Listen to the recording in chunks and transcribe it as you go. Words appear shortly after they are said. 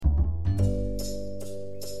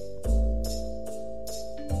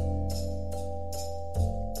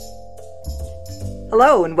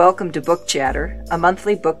Hello and welcome to Book Chatter, a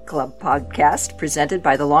monthly book club podcast presented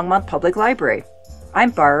by the Longmont Public Library.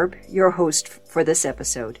 I'm Barb, your host for this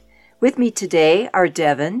episode. With me today are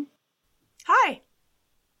Devin. Hi.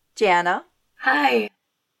 Jana. Hi.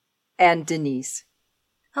 And Denise.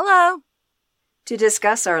 Hello. To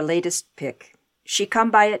discuss our latest pick, She Come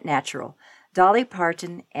By It Natural, Dolly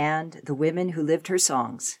Parton and the Women Who Lived Her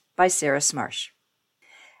Songs by Sarah Smarsh.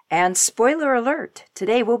 And spoiler alert,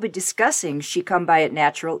 today we'll be discussing She Come By It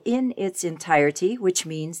Natural in its entirety, which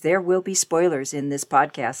means there will be spoilers in this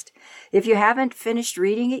podcast. If you haven't finished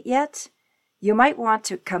reading it yet, you might want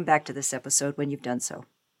to come back to this episode when you've done so.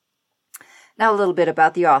 Now a little bit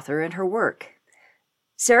about the author and her work.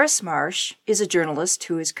 Sarah Smarsh is a journalist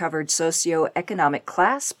who has covered socioeconomic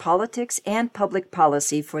class, politics, and public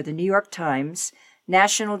policy for the New York Times,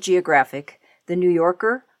 National Geographic, The New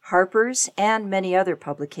Yorker, Harper's, and many other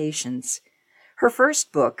publications. Her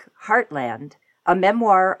first book, Heartland, a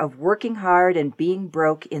memoir of working hard and being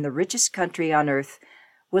broke in the richest country on earth,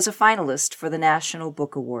 was a finalist for the National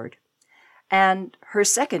Book Award. And her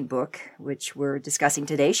second book, which we're discussing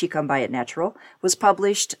today, She Come By It Natural, was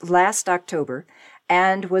published last October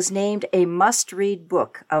and was named a must-read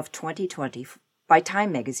book of 2020 by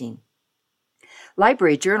Time magazine.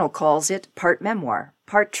 Library Journal calls it part memoir,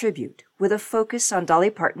 part tribute, with a focus on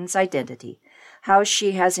Dolly Parton's identity, how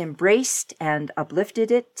she has embraced and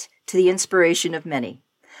uplifted it to the inspiration of many.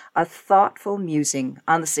 A thoughtful musing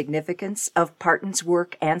on the significance of Parton's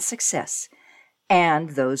work and success,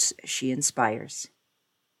 and those she inspires.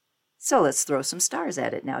 So let's throw some stars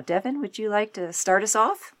at it now. Devin, would you like to start us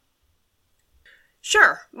off?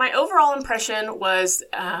 Sure. My overall impression was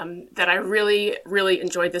that I really, really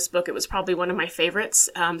enjoyed this book. It was probably one of my favorites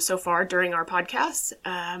so far during our podcast.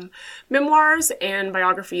 Memoirs and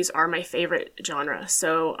biographies are my favorite genre,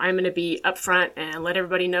 so I'm going to be upfront and let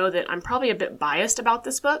everybody know that I'm probably a bit biased about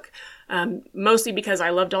this book, mostly because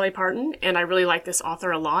I love Dolly Parton and I really like this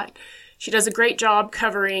author a lot. She does a great job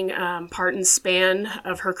covering Parton's span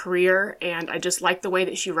of her career, and I just like the way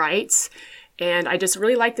that she writes. And I just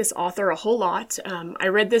really like this author a whole lot. I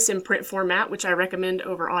read this in print format, which I recommend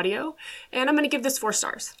over audio, and I'm going to give this 4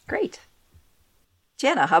 stars. Great.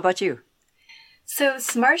 Jana, how about you? So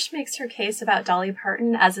Smarsh makes her case about Dolly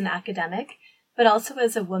Parton as an academic, but also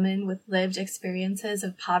as a woman with lived experiences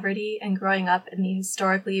of poverty and growing up in the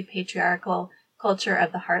historically patriarchal culture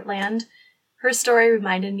of the Heartland. Her story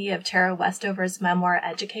reminded me of Tara Westover's memoir,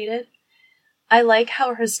 Educated. I like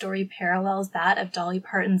how her story parallels that of Dolly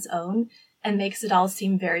Parton's own and makes it all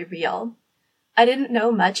seem very real. I didn't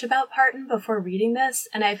know much about Parton before reading this,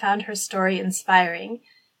 and I found her story inspiring,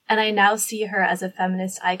 and I now see her as a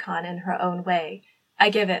feminist icon in her own way. I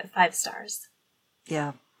give it 5 stars.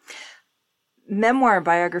 Yeah. Memoir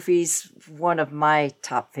biographies, one of my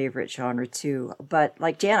top favorite genre too. But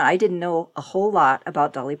like Jana, I didn't know a whole lot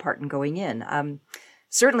about Dolly Parton going in.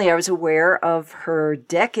 Certainly I was aware of her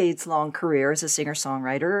decades-long career as a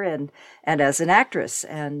singer-songwriter and as an actress.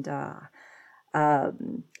 And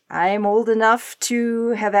I'm old enough to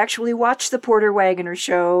have actually watched the Porter Wagoner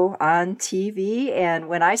show on TV. And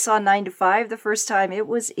when I saw 9 to 5 the first time, it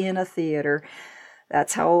was in a theater.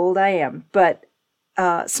 That's how old I am. But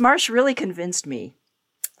Smarsh really convinced me.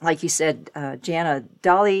 Like you said, Jana,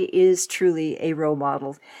 Dolly is truly a role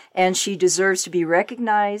model, and she deserves to be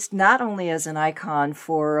recognized not only as an icon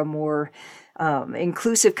for a more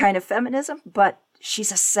inclusive kind of feminism, but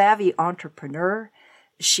she's a savvy entrepreneur.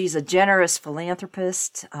 She's a generous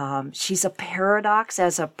philanthropist. She's a paradox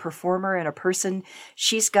as a performer and a person.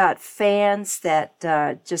 She's got fans that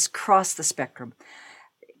just cross the spectrum.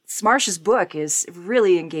 Smarsh's book is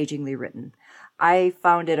really engagingly written. I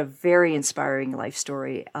found it a very inspiring life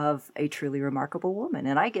story of a truly remarkable woman,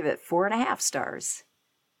 and I give it 4.5 stars.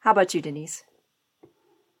 How about you, Denise?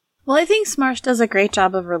 Well, I think Smarsh does a great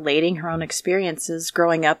job of relating her own experiences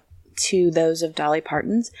growing up to those of Dolly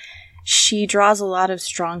Parton's. She draws a lot of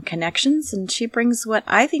strong connections, and she brings what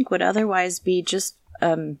I think would otherwise be just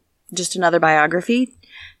another biography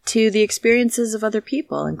to the experiences of other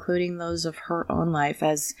people, including those of her own life,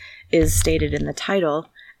 as is stated in the title.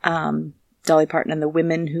 Dolly Parton and the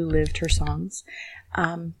Women Who Lived Her Songs.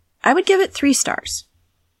 I would give it 3 stars.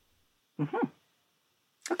 Mm-hmm.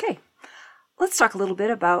 Okay. Let's talk a little bit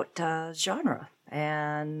about genre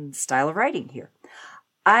and style of writing here.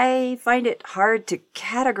 I find it hard to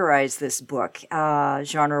categorize this book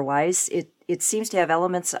genre-wise. It seems to have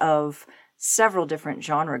elements of several different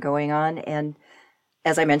genres going on, and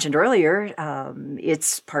as I mentioned earlier,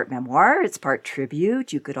 it's part memoir, it's part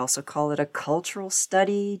tribute. You could also call it a cultural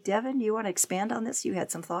study. Devin, do you want to expand on this? You had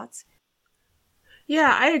some thoughts?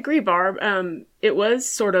 Yeah, I agree, Barb. It was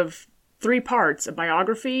sort of 3 parts, a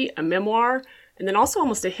biography, a memoir, and then also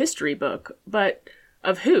almost a history book. But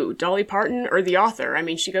of who? Dolly Parton or the author? I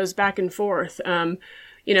mean, she goes back and forth,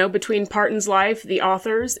 between Parton's life, the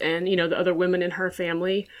authors, and, the other women in her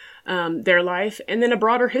family, their life, and then a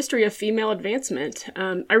broader history of female advancement.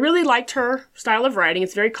 I really liked her style of writing.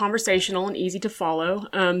 It's very conversational and easy to follow.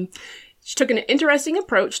 She took an interesting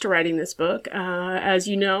approach to writing this book, as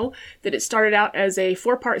you know, that it started out as a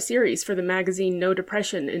 4-part series for the magazine No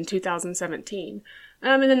Depression in 2017.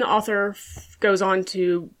 And then the author goes on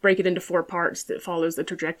to break it into 4 parts that follows the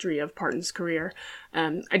trajectory of Parton's career.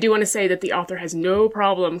 I do want to say that the author has no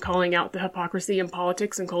problem calling out the hypocrisy in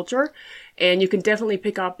politics and culture, and you can definitely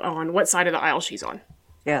pick up on what side of the aisle she's on.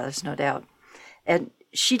 Yeah, there's no doubt. And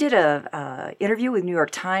she did a interview with New York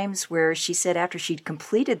Times where she said after she'd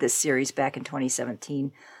completed this series back in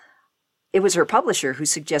 2017, it was her publisher who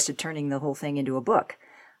suggested turning the whole thing into a book.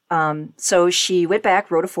 So she went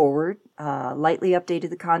back, wrote a foreword, lightly updated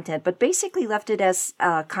the content, but basically left it as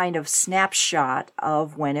a kind of snapshot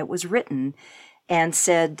of when it was written, and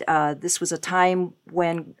said this was a time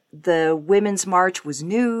when the Women's March was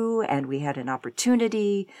new and we had an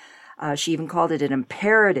opportunity. She even called it an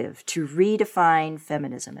imperative to redefine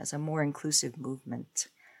feminism as a more inclusive movement.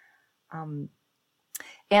 Anne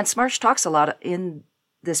Smarsh talks a lot in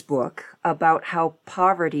this book about how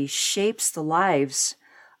poverty shapes the lives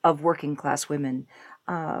of working class women.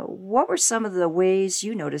 What were some of the ways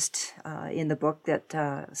you noticed in the book that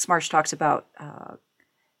Smarsh talks about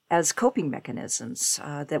as coping mechanisms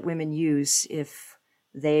that women use if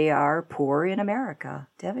they are poor in America?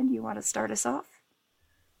 Devin, you want to start us off?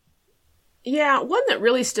 Yeah, one that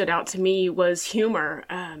really stood out to me was humor.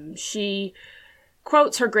 She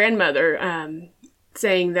quotes her grandmother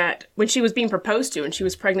saying that when she was being proposed to and she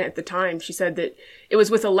was pregnant at the time, she said that it was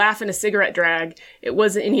with a laugh and a cigarette drag. It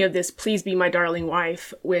wasn't any of this, please be my darling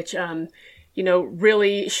wife, which,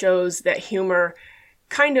 really shows that humor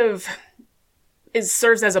kind of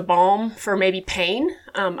serves as a balm for maybe pain,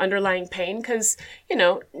 underlying pain, because,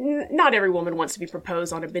 not every woman wants to be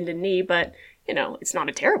proposed on a bended knee, but it's not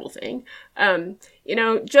a terrible thing.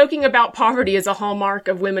 Joking about poverty is a hallmark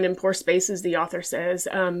of women in poor spaces, the author says.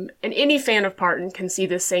 And any fan of Parton can see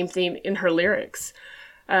this same theme in her lyrics.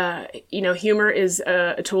 Humor is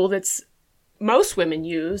a tool that's most women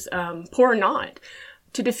use, poor or not,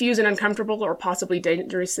 to diffuse an uncomfortable or possibly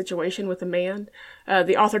dangerous situation with a man.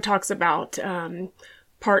 The author talks about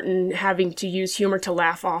Parton having to use humor to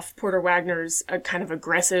laugh off Porter Wagner's kind of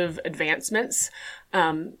aggressive advancements,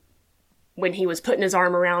 when he was putting his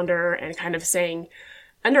arm around her and kind of saying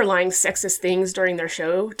underlying sexist things during their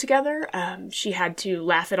show together. She had to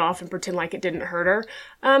laugh it off and pretend like it didn't hurt her.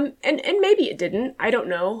 And maybe it didn't. I don't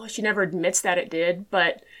know. She never admits that it did,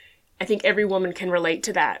 but I think every woman can relate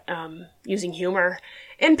to that, using humor.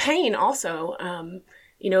 And pain also.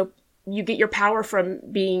 You get your power from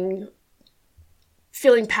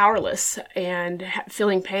feeling powerless and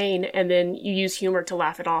feeling pain, and then you use humor to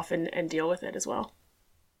laugh it off and deal with it as well.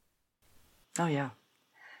 Oh, yeah.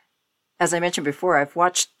 As I mentioned before, I've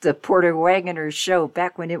watched the Porter Wagoner show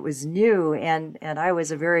back when it was new, and I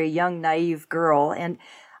was a very young, naive girl. And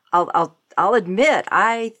I'll admit,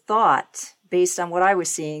 I thought, based on what I was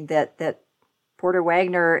seeing, that Porter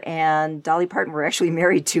Wagoner and Dolly Parton were actually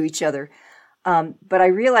married to each other. But I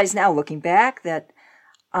realize now, looking back, that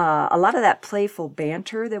a lot of that playful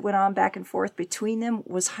banter that went on back and forth between them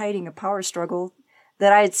was hiding a power struggle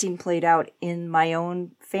that I had seen played out in my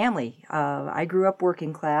own family. I grew up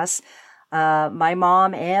working class. My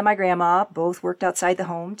mom and my grandma both worked outside the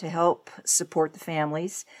home to help support the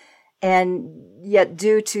families. And yet,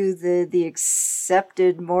 due to the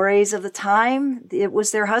accepted mores of the time, it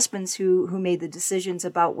was their husbands who made the decisions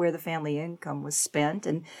about where the family income was spent.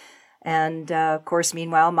 And of course,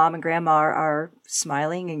 meanwhile, mom and grandma are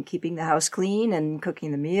smiling and keeping the house clean and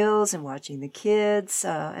cooking the meals and watching the kids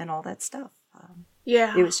and all that stuff.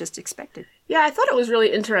 Yeah. It was just expected. Yeah, I thought it was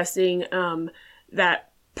really interesting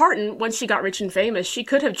that Parton, once she got rich and famous, she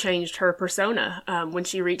could have changed her persona when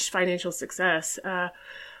she reached financial success. I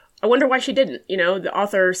wonder why she didn't. The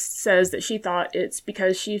author says that she thought it's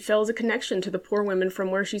because she feels a connection to the poor women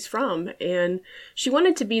from where she's from. And she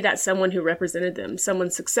wanted to be that someone who represented them,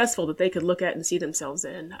 someone successful that they could look at and see themselves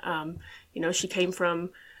in. She came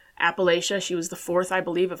from Appalachia. She was the 4th, I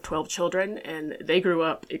believe, of 12 children, and they grew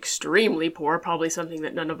up extremely poor, probably something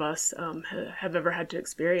that none of us have ever had to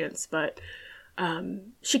experience. But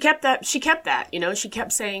she kept that. She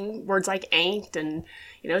kept saying words like ain't, and,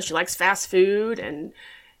 she likes fast food, and,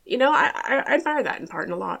 I admire that in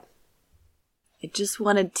Parton a lot. I just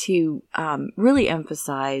wanted to really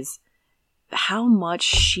emphasize how much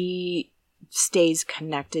she stays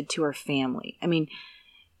connected to her family. I mean,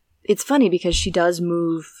 it's funny because she does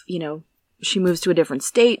move, she moves to a different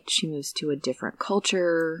state, she moves to a different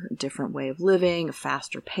culture, a different way of living, a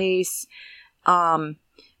faster pace. No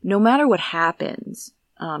matter what happens,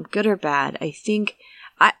 good or bad, I think,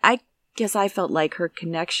 I guess I felt like her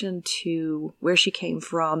connection to where she came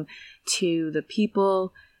from, to the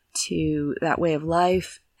people, to that way of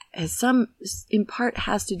life, in part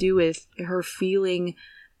has to do with her feeling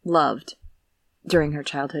loved during her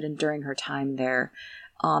childhood and during her time there.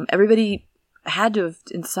 Everybody had to have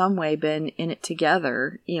in some way been in it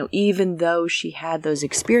together, even though she had those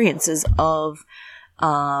experiences of,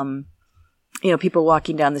 people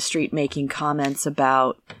walking down the street making comments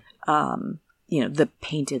about, the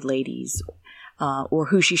painted ladies, or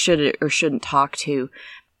who she should or shouldn't talk to.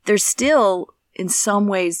 They're still, in some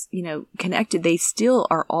ways, connected. They still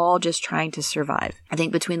are all just trying to survive. I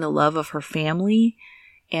think between the love of her family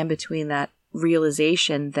and between that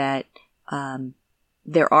realization that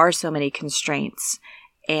there are so many constraints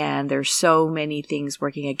and there's so many things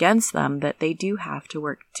working against them that they do have to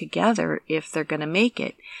work together if they're going to make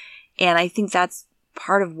it. And I think that's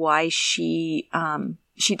part of why she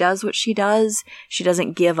does what she does. She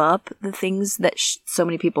doesn't give up the things that so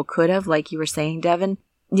many people could have, like you were saying, Devin.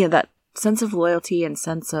 That sense of loyalty and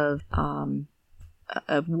sense of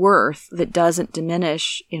worth that doesn't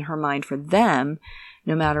diminish in her mind for them,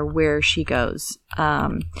 no matter where she goes.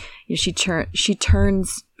 She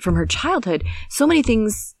turns from her childhood. So many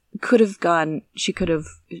things could have gone. She could have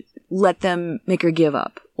let them make her give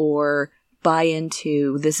up or buy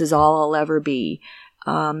into this is all I'll ever be.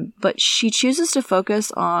 But she chooses to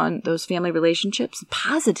focus on those family relationships,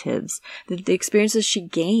 positives, the experiences she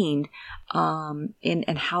gained,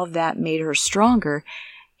 and how that made her stronger.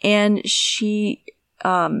 And she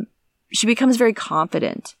becomes very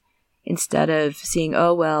confident. Instead of seeing,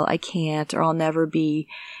 oh, well, I can't or I'll never be,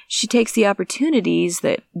 she takes the opportunities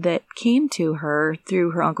that came to her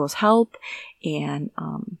through her uncle's help and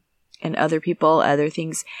other people, other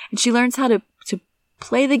things. And she learns how to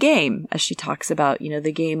play the game, as she talks about,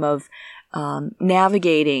 the game of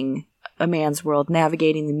navigating a man's world,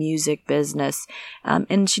 navigating the music business.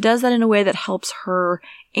 And she does that in a way that helps her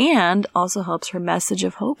and also helps her message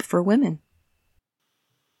of hope for women.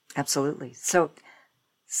 Absolutely.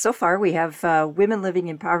 So far, we have women living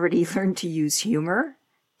in poverty learn to use humor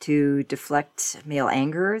to deflect male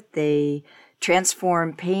anger. They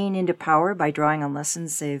transform pain into power by drawing on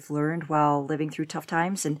lessons they've learned while living through tough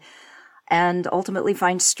times, and ultimately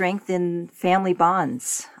find strength in family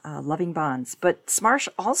bonds, loving bonds. But Smarsh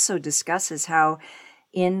also discusses how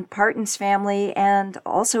in Parton's family and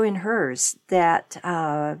also in hers that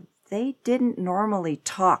they didn't normally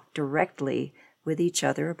talk directly with each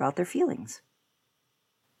other about their feelings.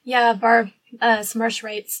 Yeah, Barb, Smarsh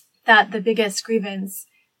writes that the biggest grievance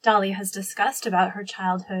Dolly has discussed about her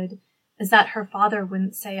childhood is that her father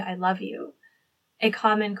wouldn't say, I love you, a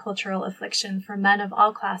common cultural affliction for men of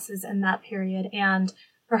all classes in that period and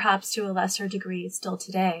perhaps to a lesser degree still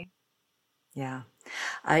today. Yeah,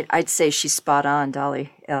 I'd say she's spot on,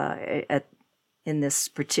 Dolly, in this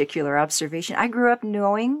particular observation. I grew up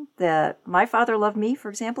knowing that my father loved me, for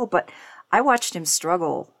example, but I watched him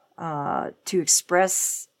struggle to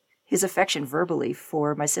express his affection verbally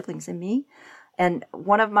for my siblings and me. And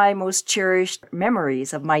one of my most cherished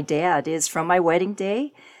memories of my dad is from my wedding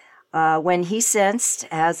day, when he sensed,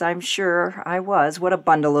 as I'm sure I was, what a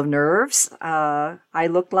bundle of nerves I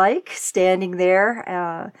looked like standing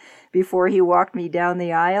there before he walked me down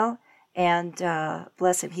the aisle. And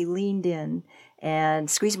bless him, he leaned in and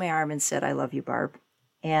squeezed my arm and said, I love you, Barb.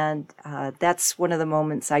 And that's one of the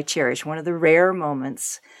moments I cherish, one of the rare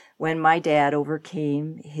moments when my dad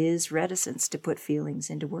overcame his reticence to put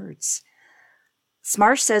feelings into words.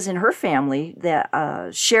 Smarsh says in her family that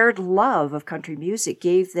shared love of country music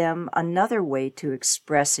gave them another way to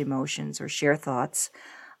express emotions or share thoughts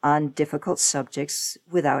on difficult subjects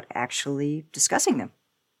without actually discussing them.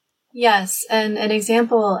 Yes, and an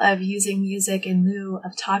example of using music in lieu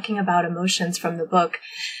of talking about emotions from the book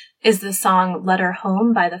is the song Letter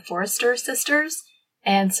Home by the Forrester Sisters.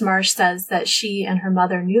 And Smarsh says that she and her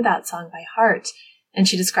mother knew that song by heart. And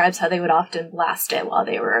she describes how they would often blast it while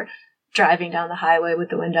they were driving down the highway with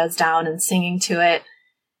the windows down and singing to it.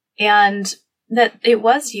 And that it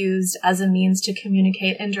was used as a means to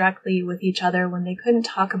communicate indirectly with each other when they couldn't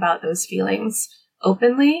talk about those feelings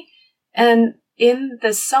openly. And in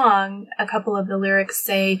this song, a couple of the lyrics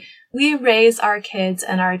say, we raise our kids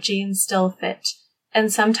and our jeans still fit,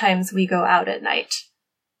 and sometimes we go out at night.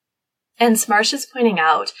 And Smarsh is pointing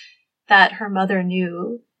out that her mother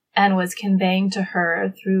knew and was conveying to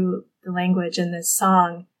her through the language in this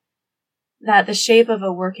song that the shape of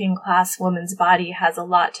a working class woman's body has a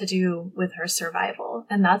lot to do with her survival.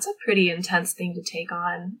 And that's a pretty intense thing to take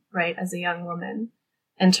on, right, as a young woman,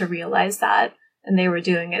 and to realize that. And they were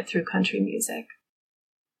doing it through country music.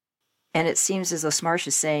 And it seems as though Smarsh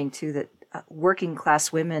is saying, too, that working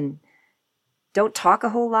class women don't talk a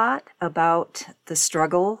whole lot about the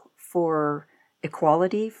struggle for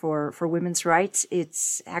equality, for women's rights.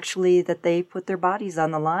 It's actually that they put their bodies on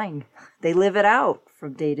the line. They live it out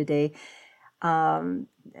from day to day, and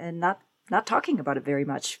not talking about it very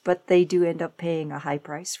much, but they do end up paying a high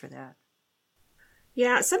price for that.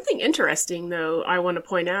 Yeah, something interesting, though, I want to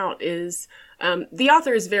point out is the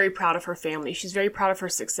author is very proud of her family. She's very proud of her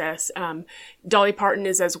success. Dolly Parton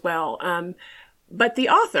is as well. But the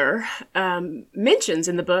author mentions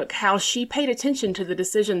in the book how she paid attention to the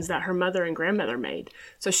decisions that her mother and grandmother made,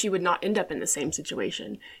 so she would not end up in the same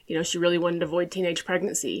situation. You know, she really wanted to avoid teenage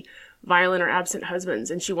pregnancy, violent or absent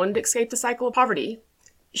husbands, and she wanted to escape the cycle of poverty.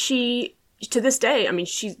 She, to this day, I mean,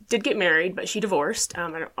 she did get married, but she divorced.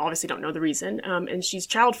 I obviously don't know the reason, and she's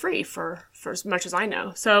child-free for as much as I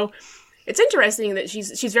know. So it's interesting that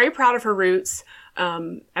she's very proud of her roots,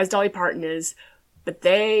 as Dolly Parton is, but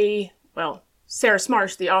Sarah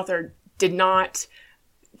Smarsh, the author, did not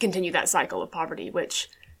continue that cycle of poverty, which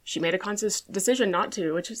she made a conscious decision not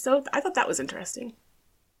to, so I thought that was interesting.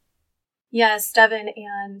 Yes, Devin,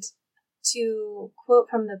 and to quote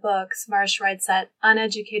from the book, Smarsh writes that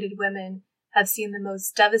uneducated women have seen the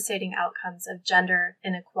most devastating outcomes of gender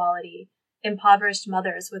inequality: impoverished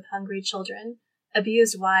mothers with hungry children,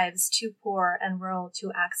 abused wives too poor and rural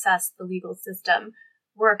to access the legal system,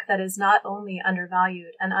 work that is not only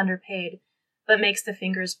undervalued and underpaid, but makes the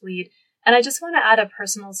fingers bleed. And I just want to add a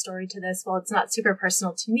personal story to this. Well, it's not super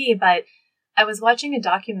personal to me, but I was watching a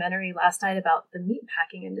documentary last night about the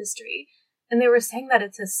meatpacking industry, and they were saying that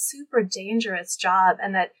it's a super dangerous job,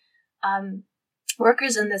 and that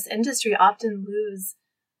workers in this industry often lose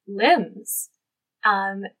limbs,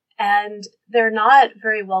 and they're not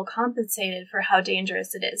very well compensated for how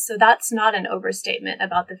dangerous it is. So that's not an overstatement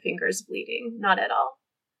about the fingers bleeding, not at all.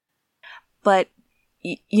 But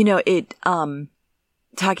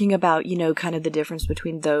talking about, kind of the difference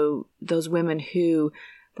between those women who,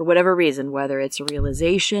 for whatever reason, whether it's a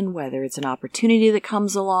realization, whether it's an opportunity that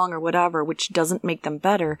comes along or whatever, which doesn't make them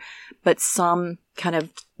better, but some kind of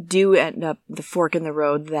do end up the fork in the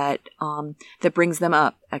road that brings them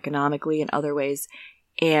up economically in other ways.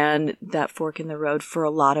 And that fork in the road for a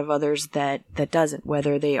lot of others that doesn't,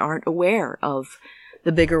 whether they aren't aware of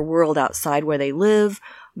the bigger world outside where they live,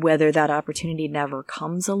 whether that opportunity never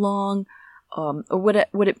comes along, or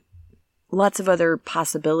lots of other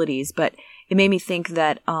possibilities. But it made me think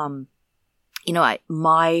that,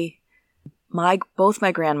 both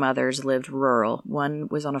my grandmothers lived rural. One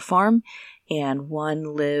was on a farm, and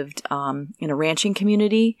one lived in a ranching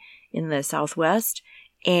community in the Southwest.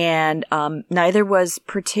 And neither was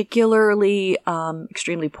particularly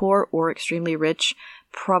extremely poor or extremely rich,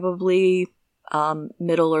 probably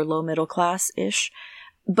middle or low middle class-ish.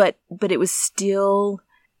 But it was still,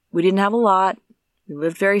 we didn't have a lot. We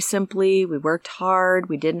lived very simply. We worked hard.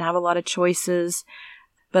 We didn't have a lot of choices.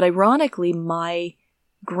 But ironically, my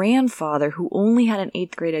grandfather, who only had an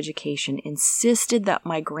 8th grade education, insisted that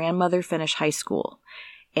my grandmother finish high school.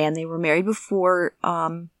 And they were married before,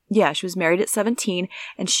 she was married at 17,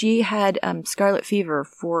 and she had scarlet fever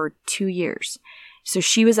for 2 years. So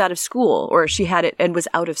she was out of school, or she had it and was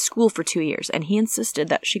out of school for 2 years. And he insisted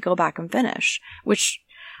that she go back and finish, which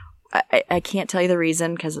I can't tell you the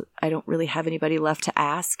reason because I don't really have anybody left to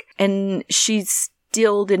ask. And she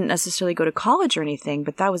still didn't necessarily go to college or anything,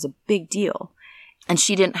 but that was a big deal. And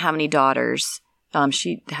she didn't have any daughters.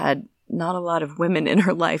 She had not a lot of women in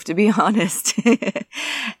her life, to be honest.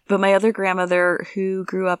 But my other grandmother, who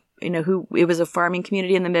grew up, it was a farming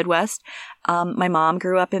community in the Midwest. My mom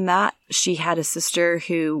grew up in that. She had a sister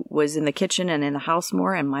who was in the kitchen and in the house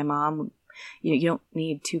more. And my mom, you don't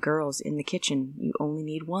need 2 girls in the kitchen. You only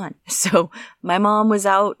need 1. So my mom was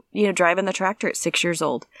out, driving the tractor at 6 years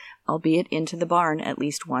old, albeit into the barn at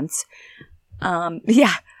least once.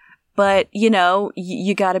 But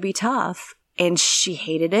you got to be tough. And she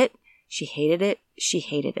hated it. She hated it. She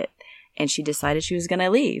hated it. And she decided she was going to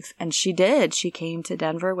leave. And she did. She came to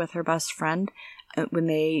Denver with her best friend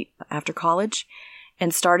after college,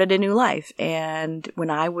 and started a new life. And when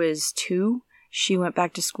I was 2, she went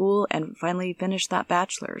back to school and finally finished that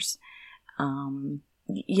bachelor's.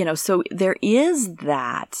 So there is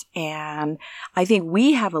that. And I think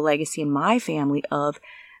we have a legacy in my family of,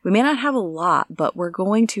 we may not have a lot, but we're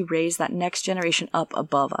going to raise that next generation up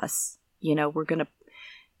above us. We're going to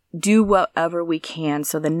do whatever we can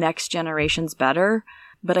so the next generation's better.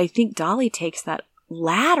 But I think Dolly takes that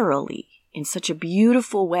laterally in such a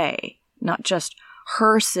beautiful way, not just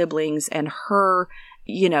her siblings and her,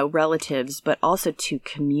 relatives, but also to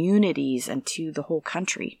communities and to the whole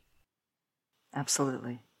country.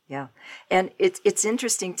 Absolutely. Yeah. And it's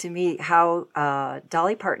interesting to me how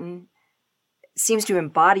Dolly Parton seems to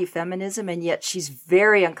embody feminism, and yet she's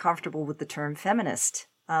very uncomfortable with the term feminist.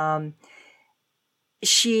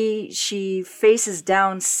 She faces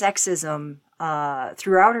down sexism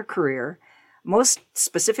throughout her career, most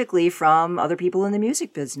specifically from other people in the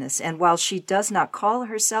music business. And while she does not call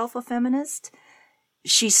herself a feminist,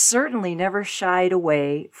 she certainly never shied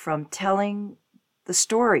away from telling the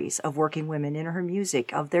stories of working women in her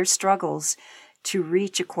music, of their struggles to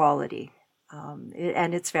reach equality.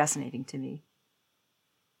 And it's fascinating to me.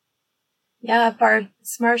 Yeah, Barb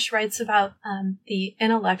Smarsh writes about the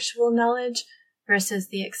intellectual knowledge versus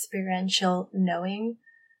the experiential knowing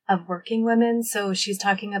of working women. So she's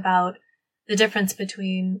talking about the difference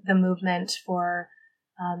between the movement for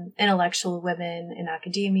intellectual women in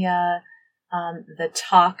academia, the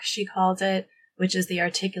talk, she calls it, which is the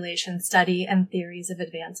articulation, study, and theories of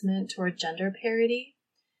advancement toward gender parity.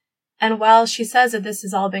 And while she says that this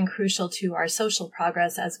has all been crucial to our social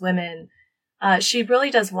progress as women, she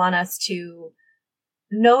really does want us to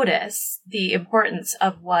notice the importance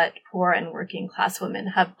of what poor and working class women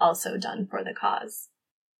have also done for the cause.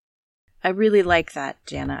 I really like that,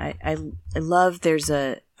 Jana. I love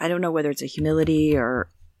I don't know whether it's a humility or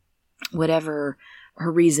whatever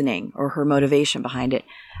her reasoning or her motivation behind it,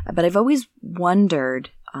 but I've always wondered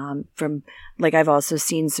I've also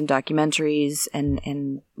seen some documentaries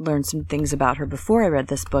and learned some things about her before I read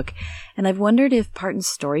this book. And I've wondered if Parton's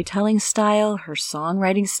storytelling style, her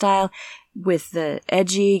songwriting style, with the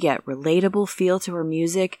edgy yet relatable feel to her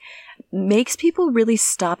music, makes people really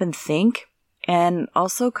stop and think, and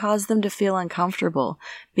also cause them to feel uncomfortable.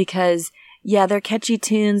 Because, yeah, they're catchy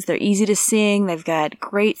tunes, they're easy to sing, they've got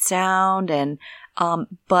great sound, and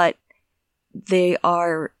but they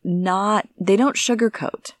don't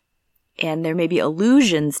sugarcoat. And there may be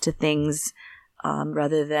allusions to things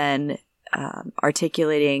rather than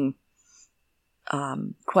articulating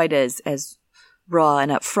quite as raw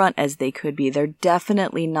and upfront as they could be. They're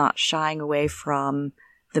definitely not shying away from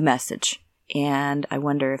the message. And I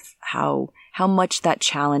wonder if how much that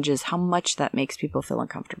challenges, how much that makes people feel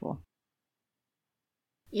uncomfortable.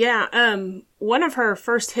 Yeah, one of her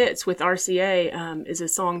first hits with RCA is a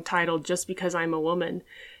song titled Just Because I'm a Woman.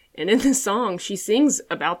 And in this song, she sings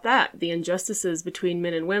about that, the injustices between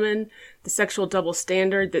men and women, the sexual double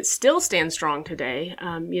standard that still stands strong today.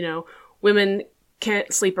 Women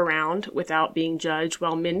can't sleep around without being judged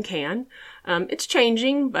while men can. It's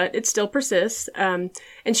changing, but it still persists. And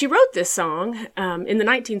she wrote this song in the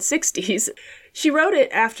 1960s. She wrote it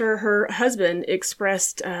after her husband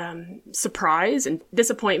expressed surprise and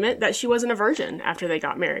disappointment that she wasn't a virgin after they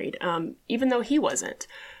got married, even though he wasn't.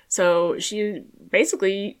 So she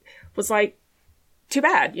basically was like, too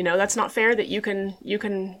bad, that's not fair that you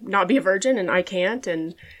can not be a virgin and I can't.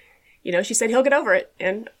 And, she said he'll get over it.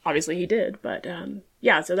 And obviously he did. But,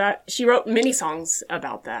 so that she wrote many songs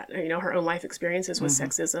about that, her own life experiences with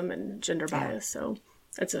sexism and gender bias. So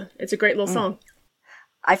it's a great little song.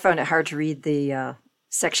 I found it hard to read the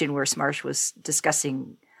section where Smarsh was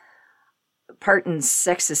discussing Parton's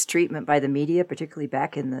sexist treatment by the media, particularly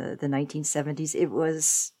back in the 1970s. It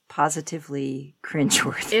was positively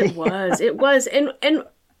cringeworthy. It was. And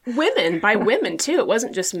women, by women too. It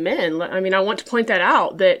wasn't just men. I mean, I want to point that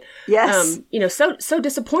out that, yes. So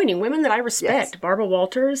disappointing. Women that I respect, yes. Barbara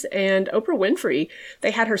Walters and Oprah Winfrey,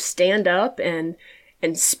 they had her stand up and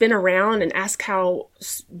spin around and ask how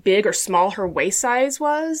big or small her waist size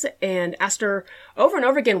was, and asked her over and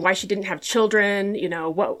over again why she didn't have children,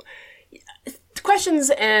 what questions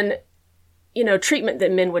and, treatment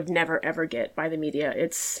that men would never, ever get by the media.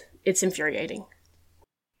 It's infuriating.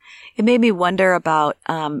 It made me wonder about,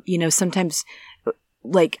 sometimes,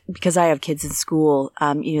 because I have kids in school,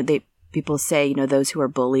 people say, those who are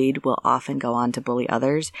bullied will often go on to bully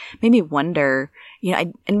others. Made me wonder,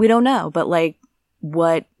 and we don't know, but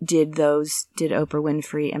what did Oprah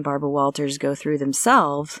Winfrey and Barbara Walters go through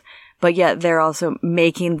themselves? But yet they're also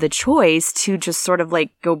making the choice to just sort of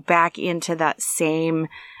go back into that same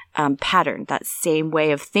pattern, that same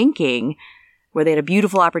way of thinking, where they had a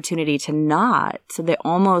beautiful opportunity to not. So they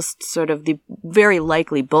almost sort of, the very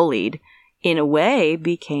likely bullied, in a way,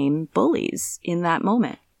 became bullies in that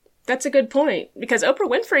moment. That's a good point, because Oprah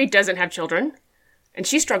Winfrey doesn't have children, and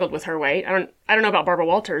she struggled with her weight. I don't know about Barbara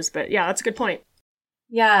Walters, but yeah, that's a good point.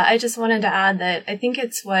 Yeah, I just wanted to add that I think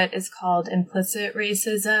it's what is called implicit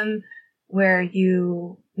racism, where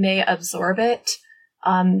you may absorb it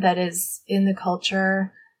that is in the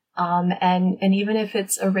culture. And even if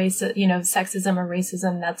it's a race, sexism or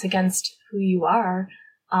racism that's against who you are,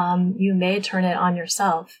 you may turn it on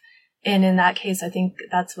yourself. And in that case, I think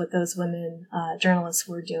that's what those women journalists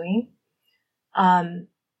were doing.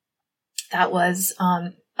 That was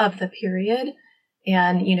of the period.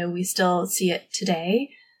 And, we still see it today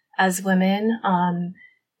as women.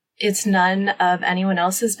 It's none of anyone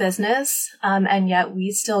else's business. And yet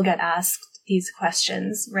we still get asked these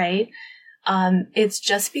questions, right? It's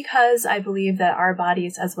just because I believe that our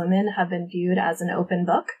bodies as women have been viewed as an open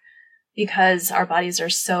book, because our bodies are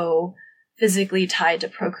so physically tied to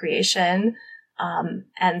procreation,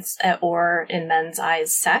 or in men's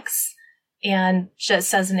eyes, sex. And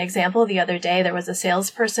just as an example, the other day, there was a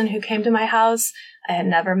salesperson who came to my house. I had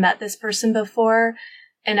never met this person before.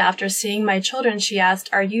 And after seeing my children, she asked,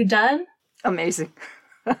 "Are you done?" Amazing.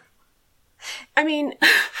 I mean,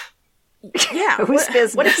 yeah. Whose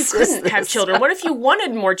business what if you couldn't is have this? children? What if you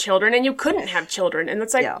wanted more children and you couldn't have children? And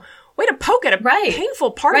it's like, Yeah. way to poke at a Right. painful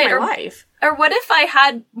part Right, of or- my life. Or what if I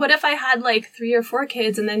had like 3 or 4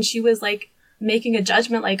 kids and then she was like making a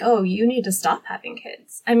judgment like, "Oh, you need to stop having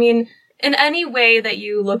kids." I mean, in any way that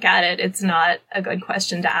you look at it, it's not a good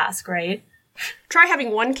question to ask, right? Try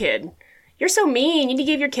having one kid. You're so mean. You need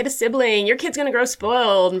to give your kid a sibling. Your kid's going to grow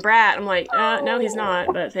spoiled and brat. I'm like, no, he's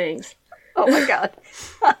not, but thanks. Oh my God.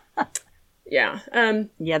 Yeah.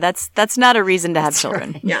 Yeah, that's not a reason to have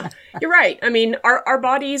children. Yeah, you're right. I mean, our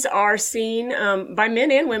bodies are seen by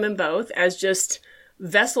men and women both as just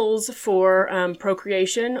vessels for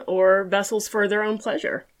procreation or vessels for their own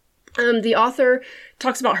pleasure. The author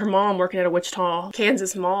talks about her mom working at a Wichita,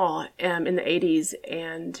 Kansas mall in the 80s,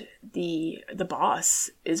 and the boss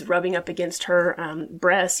is rubbing up against her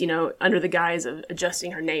breasts, under the guise of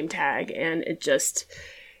adjusting her name tag, and it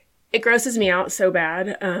grosses me out so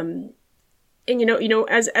bad. And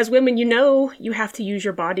as women, you have to use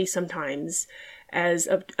your body sometimes as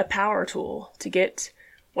a power tool to get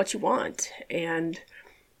what you want, and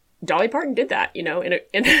Dolly Parton did that,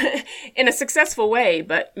 in a successful way,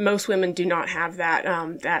 but most women do not have that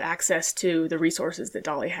access to the resources that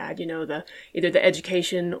Dolly had. Either the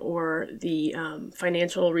education or the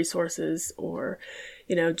financial resources, or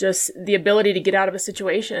just the ability to get out of a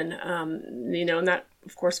situation. And that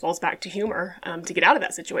of course falls back to humor to get out of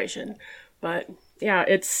that situation. But yeah,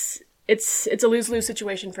 it's a lose-lose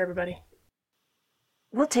situation for everybody.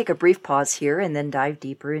 We'll take a brief pause here and then dive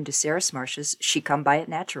deeper into Sarah Smarsh's She Come By It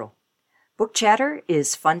Natural. Book Chatter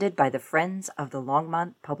is funded by the Friends of the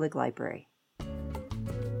Longmont Public Library.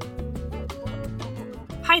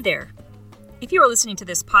 Hi there. If you are listening to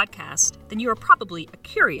this podcast, then you are probably a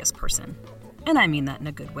curious person, and I mean that in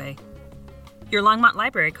a good way. Your Longmont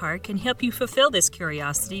Library card can help you fulfill this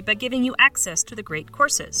curiosity by giving you access to the Great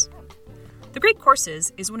Courses. The Great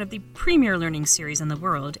Courses is one of the premier learning series in the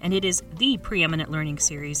world, and it is the preeminent learning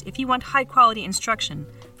series if you want high-quality instruction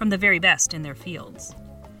from the very best in their fields.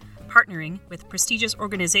 Partnering with prestigious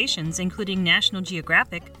organizations including National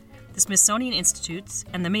Geographic, the Smithsonian Institutes,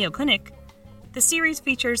 and the Mayo Clinic, the series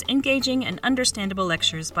features engaging and understandable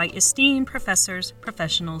lectures by esteemed professors,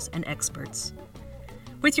 professionals, and experts.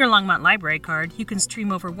 With your Longmont Library card, you can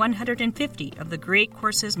stream over 150 of the Great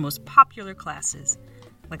Courses' most popular classes,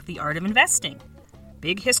 like The Art of Investing,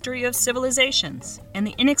 Big History of Civilizations, and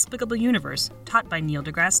The Inexplicable Universe, taught by Neil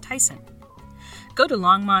deGrasse Tyson. Go to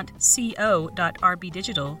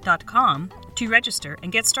longmontco.rbdigital.com to register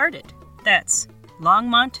and get started. That's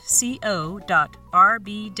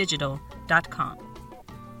longmontco.rbdigital.com.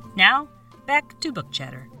 Now, back to Book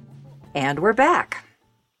Chatter. And we're back.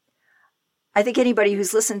 I think anybody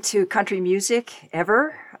who's listened to country music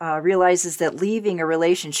ever realizes that leaving a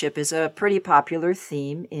relationship is a pretty popular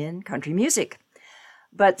theme in country music.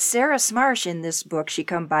 But Sarah Smarsh in this book, She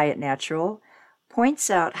Come By It Natural, points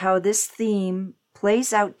out how this theme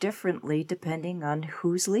plays out differently depending on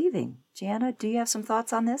who's leaving. Jana, do you have some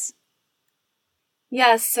thoughts on this?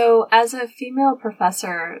 Yes, so as a female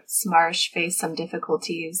professor, Smarsh faced some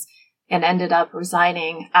difficulties and ended up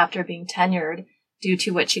resigning after being tenured due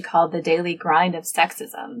to what she called the daily grind of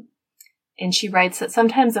sexism. And she writes that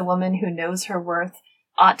sometimes a woman who knows her worth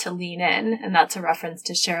ought to lean in, and that's a reference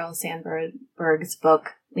to Sheryl Sandberg's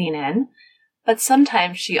book, Lean In, but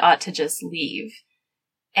sometimes she ought to just leave.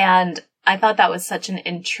 And I thought that was such an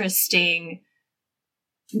interesting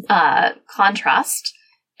contrast,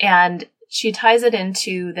 and she ties it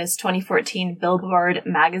into this 2014 Billboard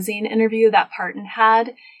magazine interview that Parton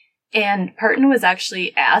had. And Parton was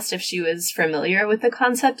actually asked if she was familiar with the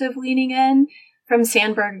concept of leaning in from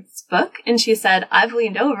Sandberg's book. And she said, "I've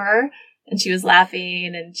leaned over." And she was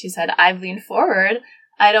laughing. And she said, "I've leaned forward.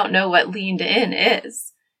 I don't know what leaned in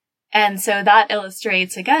is. And so that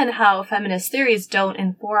illustrates, again, how feminist theories don't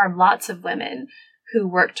inform lots of women who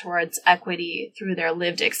work towards equity through their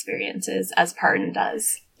lived experiences, as Parton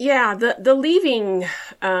does. Yeah, the leaving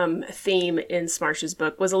theme in Smarsh's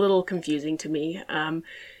book was a little confusing to me.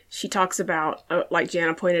 She talks about, like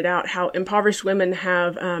Jana pointed out, how impoverished women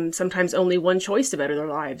have sometimes only one choice to better their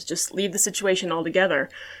lives, just leave the situation altogether.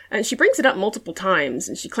 And she brings it up multiple times,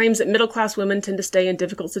 and she claims that middle-class women tend to stay in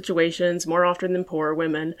difficult situations more often than poorer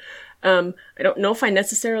women. I don't know if I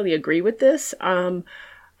necessarily agree with this.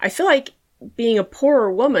 I feel like being a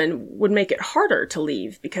poorer woman would make it harder to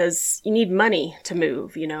leave because you need money to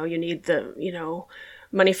move, you need the,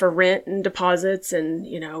 money for rent and deposits and,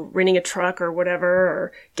 renting a truck or whatever,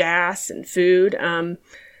 or gas and food.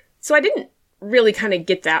 So I didn't really kind of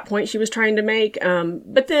get that point she was trying to make.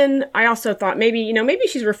 But then I also thought maybe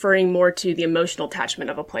she's referring more to the emotional attachment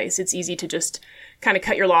of a place. It's easy to just kind of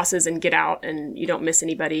cut your losses and get out and you don't miss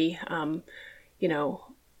anybody, when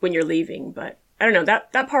you're leaving. But I don't know,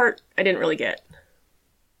 that part I didn't really get.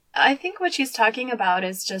 I think what she's talking about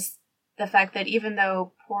is just the fact that even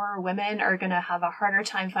though poorer women are going to have a harder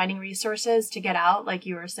time finding resources to get out, like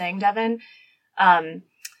you were saying, Devin,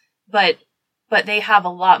 but they have a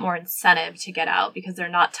lot more incentive to get out because they're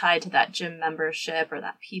not tied to that gym membership or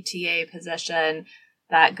that PTA position,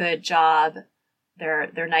 that good job,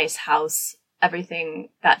 their nice house, everything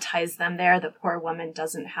that ties them there. The poor woman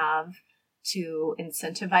doesn't have to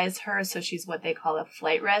incentivize her, so she's what they call a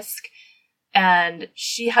flight risk. And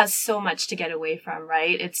she has so much to get away from,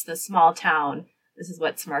 right? It's the small town. This is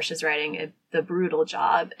what Smarsh is writing, the brutal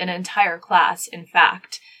job. An entire class, in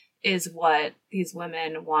fact, is what these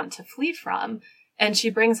women want to flee from. And she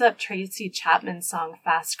brings up Tracy Chapman's song,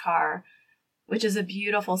 Fast Car, which is a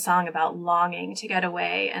beautiful song about longing to get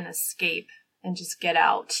away and escape and just get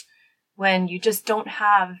out when you just don't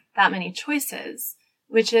have that many choices,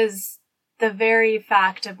 which is the very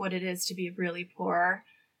fact of what it is to be really poor,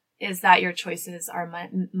 is that your choices are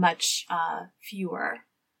much fewer,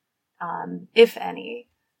 if any.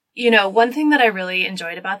 One thing that I really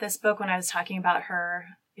enjoyed about this book when I was talking about her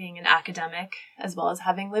being an academic as well as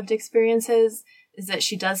having lived experiences is that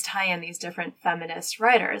she does tie in these different feminist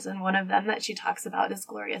writers. And one of them that she talks about is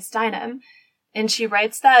Gloria Steinem. And she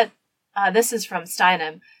writes that, this is from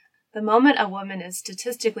Steinem, the moment a woman is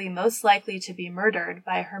statistically most likely to be murdered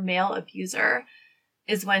by her male abuser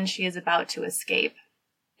is when she is about to escape.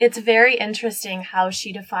 It's very interesting how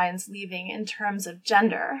she defines leaving in terms of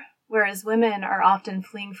gender, whereas women are often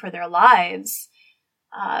fleeing for their lives.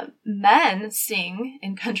 Men sing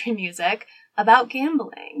in country music about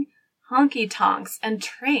gambling, honky-tonks, and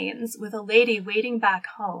trains with a lady waiting back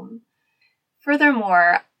home.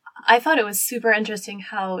 Furthermore, I thought it was super interesting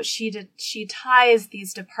how she ties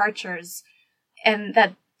these departures and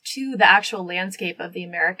that to the actual landscape of the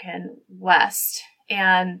American West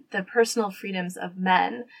and the personal freedoms of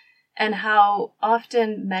men, and how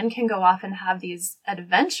often men can go off and have these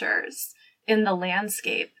adventures in the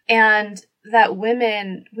landscape, and that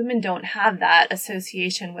women don't have that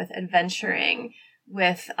association with adventuring,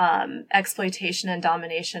 with exploitation and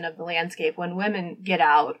domination of the landscape. When women get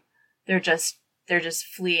out, they're just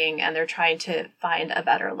fleeing and they're trying to find a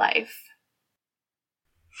better life.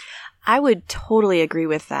 I would totally agree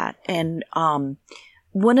with that. And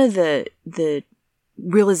one of the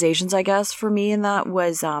realizations, I guess, for me in that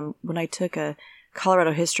was when I took a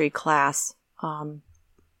Colorado history class,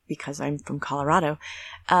 because I'm from Colorado,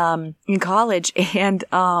 in college. And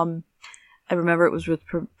I remember it was with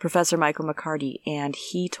Professor Michael McCarty, and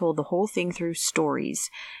he told the whole thing through stories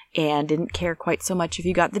and didn't care quite so much if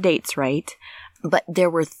you got the dates right. But there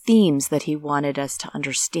were themes that he wanted us to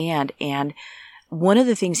understand. And one of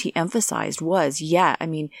the things he emphasized was,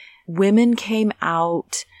 women came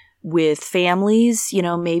out with families,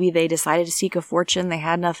 maybe they decided to seek a fortune. They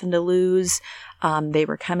had nothing to lose. They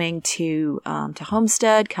were coming to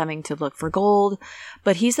Homestead, coming to look for gold.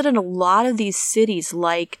 But he said in a lot of these cities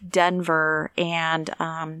like Denver and,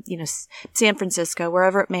 San Francisco,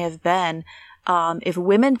 wherever it may have been, if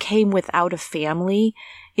women came without a family,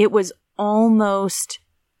 it was almost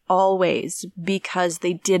always because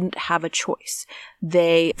they didn't have a choice.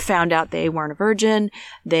 They found out they weren't a virgin.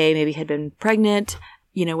 They maybe had been pregnant,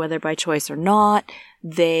 whether by choice or not.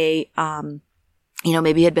 They,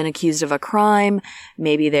 maybe had been accused of a crime.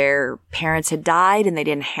 Maybe their parents had died and they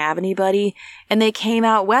didn't have anybody. And they came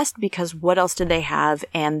out west because what else did they have?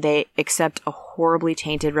 And they accept a horribly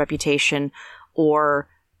tainted reputation or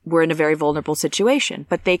were in a very vulnerable situation.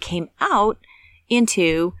 But they came out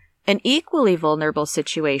into an equally vulnerable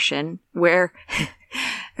situation where,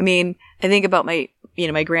 I think about my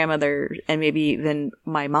my grandmother and maybe even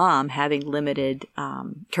my mom having limited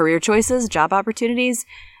career choices, job opportunities.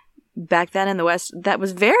 Back then in the West, that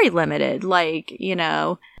was very limited. Like,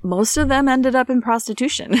 most of them ended up in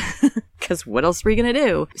prostitution because what else were you going to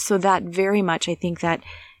do? So that very much, I think that,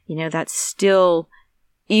 that's still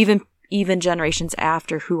even generations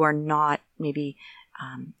after who are not maybe,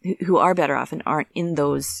 who are better off and aren't in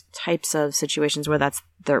those types of situations where that's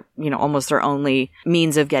their, almost their only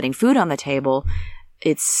means of getting food on the table.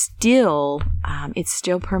 It still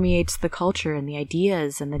permeates the culture and the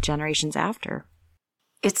ideas and the generations after.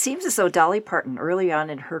 It seems as though Dolly Parton, early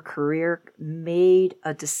on in her career, made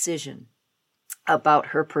a decision about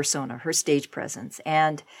her persona, her stage presence.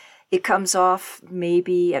 And it comes off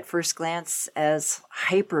maybe at first glance as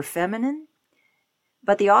hyper-feminine.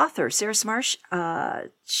 But the author, Sarah Smarsh,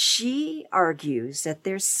 she argues that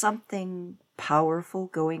there's something powerful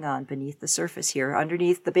going on beneath the surface here,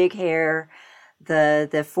 underneath the big hair,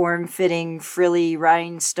 the form-fitting, frilly,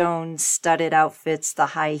 rhinestone-studded outfits, the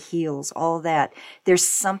high heels, all that. There's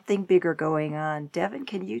something bigger going on. Devin,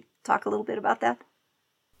 can you talk a little bit about that?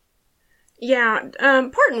 Yeah,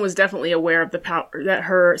 Parton was definitely aware of the power that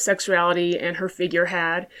her sexuality and her figure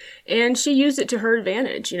had, and she used it to her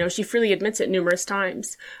advantage. She freely admits it numerous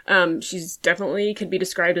times. She's definitely could be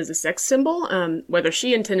described as a sex symbol, whether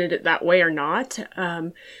she intended it that way or not.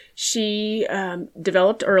 She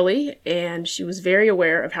developed early, and she was very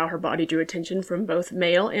aware of how her body drew attention from both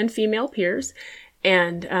male and female peers,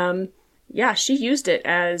 and she used it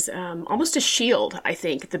as almost a shield, I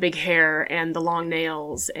think, the big hair and the long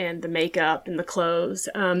nails and the makeup and the clothes.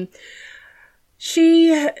 She,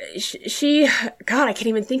 God, I can't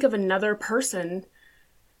even think of another person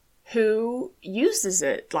who uses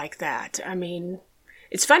it like that. I mean,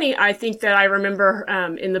 it's funny, I think that I remember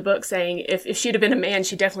in the book saying if she'd have been a man,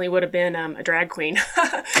 she definitely would have been a drag queen.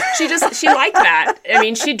 She liked that. I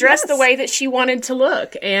mean, she dressed the way that she wanted to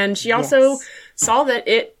look. And she also saw that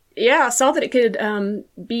it could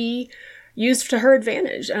be used to her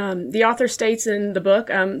advantage. The author states in the book,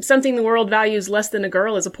 something the world values less than a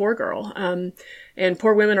girl is a poor girl. And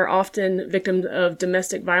poor women are often victims of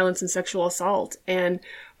domestic violence and sexual assault. And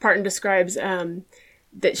Parton describes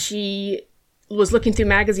that she was looking through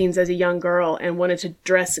magazines as a young girl and wanted to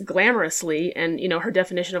dress glamorously. And, her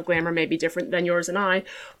definition of glamour may be different than yours and I.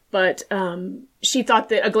 But she thought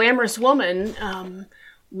that a glamorous woman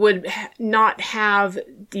would not have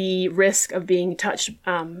the risk of being touched,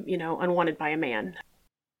 unwanted by a man.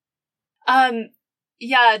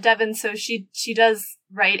 Yeah, Devin, so she does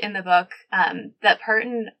write in the book that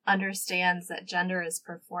Parton understands that gender is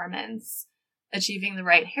performance, achieving the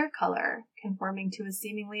right hair color, conforming to a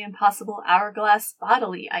seemingly impossible hourglass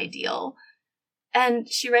bodily ideal. And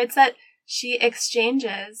she writes that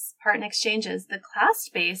Parton exchanges the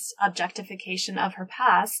class-based objectification of her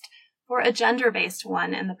past for a gender-based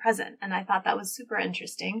one in the present. And I thought that was super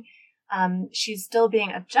interesting. She's still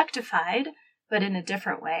being objectified, but in a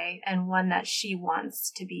different way, and one that she wants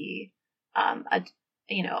to be,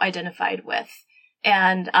 identified with.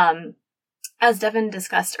 And as Devin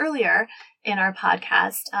discussed earlier in our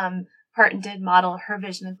podcast, Parton did model her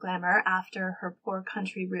vision of glamour after her poor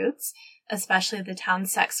country roots, especially the town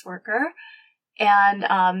sex worker. And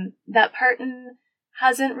that Parton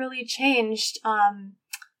hasn't really changed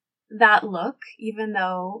that look, even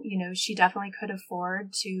though, she definitely could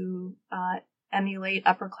afford to emulate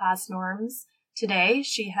upper class norms. Today,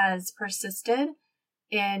 she has persisted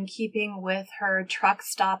in keeping with her truck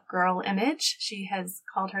stop girl image. She has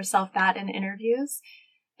called herself that in interviews.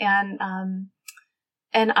 And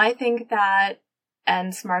I think that,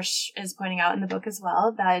 and Smarsh is pointing out in the book as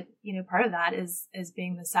well, that, part of that is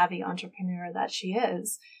being the savvy entrepreneur that she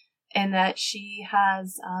is, and that she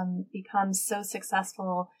has become so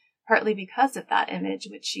successful partly because of that image,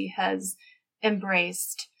 which she has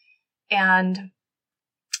embraced, and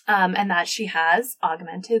that she has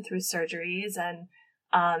augmented through surgeries and,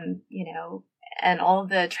 and all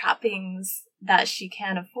the trappings that she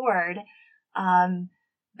can afford.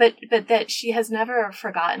 But that she has never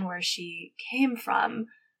forgotten where she came from,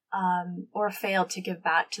 or failed to give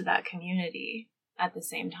back to that community at the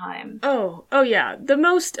same time. Oh yeah. The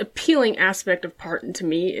most appealing aspect of Parton to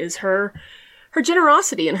me is her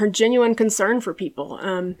generosity and her genuine concern for people.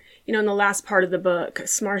 In the last part of the book,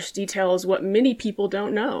 Smarsh details what many people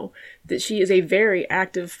don't know, that she is a very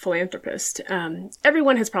active philanthropist.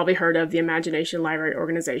 Everyone has probably heard of the Imagination Library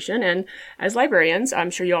Organization, and as librarians, I'm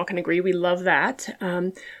sure you all can agree, we love that.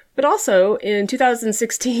 But also, in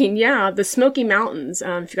 2016, the Smoky Mountains,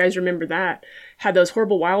 if you guys remember that, had those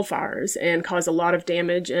horrible wildfires and caused a lot of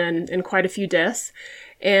damage and quite a few deaths.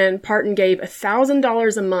 And Parton gave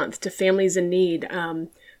 $1,000 a month to families in need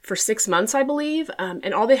for 6 months, I believe.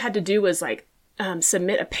 And all they had to do was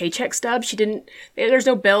submit a paycheck stub. There's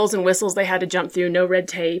no bells and whistles they had to jump through, no red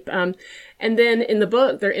tape. And then in the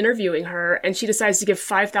book, they're interviewing her, and she decides to give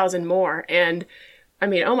 $5,000 more. And I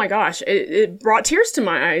mean, oh my gosh, it brought tears to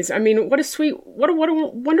my eyes. I mean, what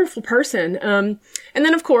a wonderful person. And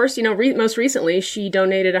then, of course, most recently, she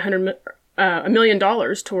donated $1 million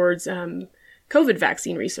towards COVID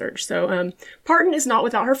vaccine research. So Parton is not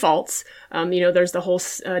without her faults. There's the whole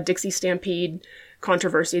Dixie Stampede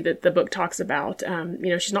controversy that the book talks about.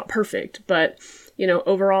 She's not perfect, but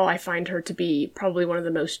overall, I find her to be probably one of the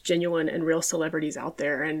most genuine and real celebrities out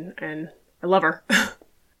there, and I love her.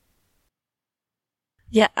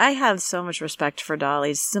 Yeah, I have so much respect for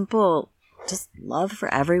Dolly's simple, just love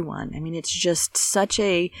for everyone. I mean, it's just such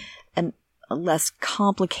a less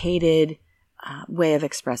complicated way of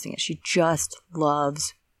expressing it. She just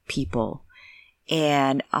loves people,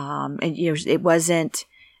 and it wasn't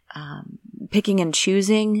picking and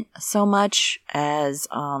choosing so much as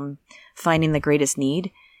finding the greatest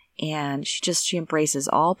need. And she embraces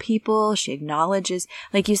all people. She acknowledges,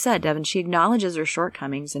 like you said, Devin, she acknowledges her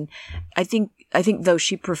shortcomings. And I think though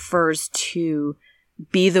she prefers to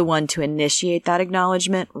be the one to initiate that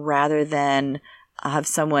acknowledgement rather than have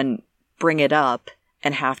someone bring it up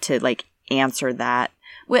and have to answer that.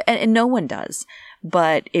 And no one does.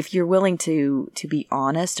 But if you're willing to be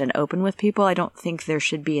honest and open with people, I don't think there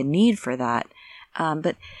should be a need for that.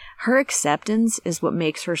 But her acceptance is what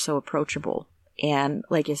makes her so approachable. And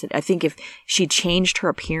like I said, I think if she changed her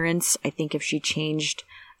appearance, I think if she changed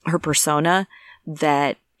her persona,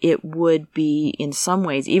 that it would be in some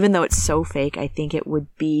ways, even though it's so fake, I think it would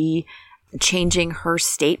be changing her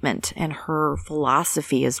statement and her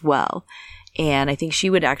philosophy as well. And I think she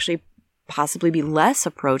would actually possibly be less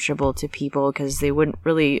approachable to people because they wouldn't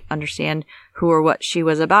really understand who or what she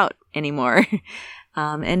was about anymore.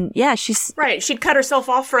 And yeah, she's right. She'd cut herself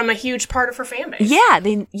off from a huge part of her fan base. Yeah,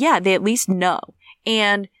 they at least know.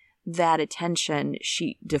 And that attention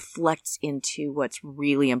she deflects into what's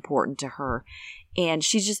really important to her. And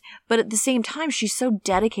but at the same time, she's so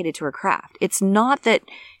dedicated to her craft. It's not that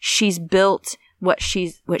she's built what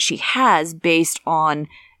she has based on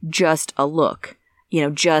just a look,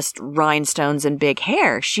 just rhinestones and big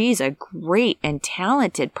hair. She's a great and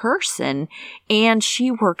talented person, and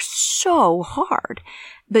she works so hard.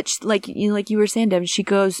 But like you were saying, Devin, she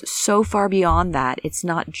goes so far beyond that. It's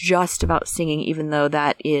not just about singing, even though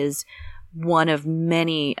that is one of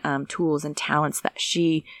many tools and talents that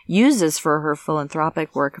she uses for her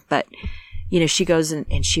philanthropic work. But, she goes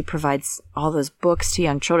and she provides all those books to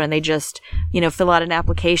young children. They just, fill out an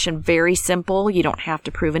application, very simple. You don't have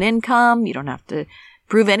to prove an income. You don't have to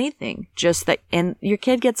prove anything. Just that, and your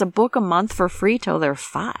kid gets a book a month for free till they're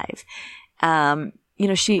 5. Right.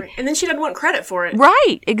 And then she doesn't want credit for it.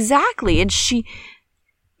 Right, exactly. And she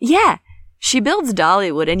builds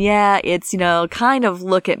Dollywood, and it's, kind of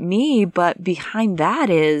look at me, but behind that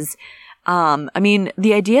is,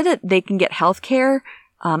 the idea that they can get healthcare,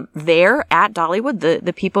 there at Dollywood,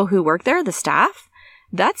 the people who work there, the staff,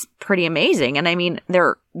 that's pretty amazing. And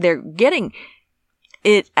they're getting,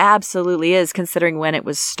 it absolutely is, considering when it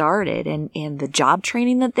was started and the job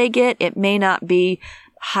training that they get. It may not be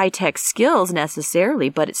high-tech skills necessarily,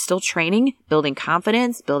 but it's still training, building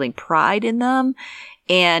confidence, building pride in them,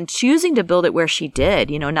 and choosing to build it where she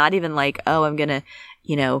did, not even I'm going to,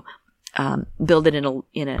 build it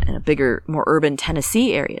in a bigger, more urban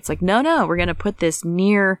Tennessee area. It's no, we're going to put this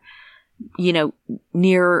near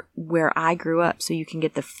where I grew up so you can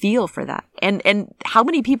get the feel for that. And how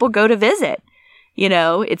many people go to visit?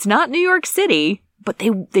 It's not New York City, but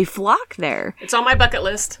they flock there. It's on my bucket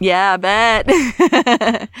list. Yeah, I bet.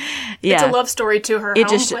 Yeah. It's a love story to her home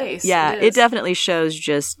place. Yeah, it definitely shows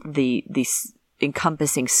just the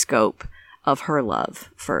encompassing scope of her love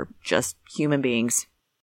for just human beings.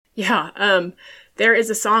 Yeah. There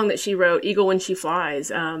is a song that she wrote, Eagle When She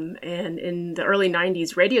Flies. And in the early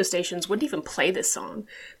 90s, radio stations wouldn't even play this song.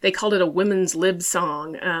 They called it a women's lib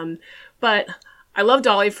song. But I love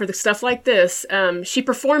Dolly for the stuff like this. She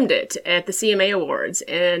performed it at the CMA Awards,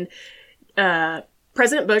 and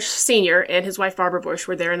President Bush Sr. and his wife Barbara Bush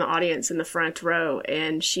were there in the audience in the front row,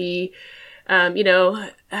 and she,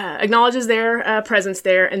 acknowledges their presence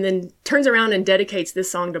there, and then turns around and dedicates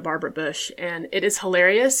this song to Barbara Bush, and it is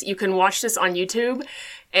hilarious. You can watch this on YouTube,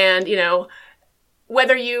 and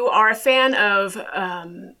whether you are a fan of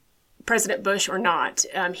President Bush or not,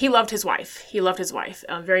 he loved his wife. He loved his wife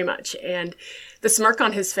very much. And the smirk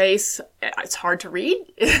on his face, it's hard to read.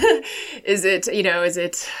 Is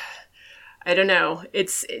it I don't know.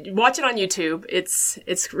 Watch it on YouTube.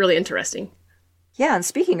 It's really interesting. Yeah, and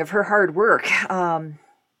speaking of her hard work,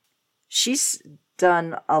 she's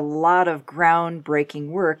done a lot of groundbreaking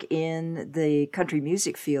work in the country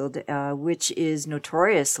music field, which is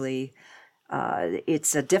notoriously,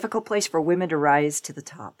 it's a difficult place for women to rise to the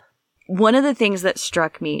top. One of the things that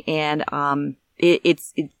struck me, and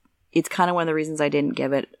it's kind of one of the reasons I didn't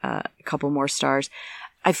give it a couple more stars.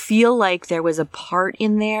 I feel like there was a part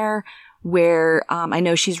in there where I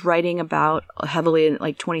know she's writing about heavily in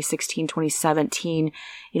like 2016, 2017.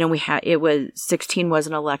 You know, 16 was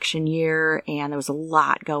an election year and there was a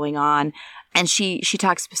lot going on. And she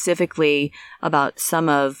talks specifically about some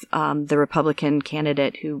of the Republican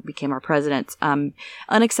candidate who became our president's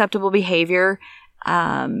unacceptable behavior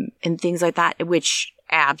and things like that, which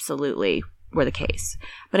absolutely were the case.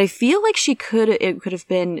 But I feel like it could have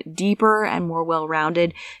been deeper and more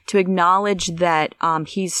well-rounded to acknowledge that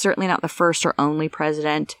he's certainly not the first or only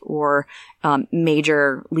president or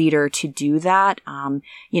major leader to do that.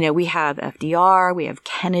 You know, we have FDR, we have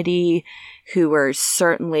Kennedy, who were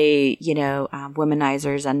certainly, you know,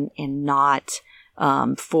 womanizers and not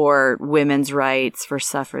for women's rights, for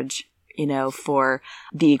suffrage, you know, for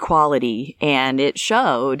the equality. And it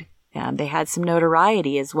showed. They had some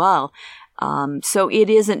notoriety as well. So it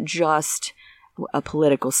isn't just a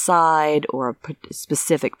political side or a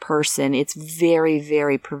specific person. It's very,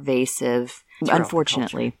 very pervasive,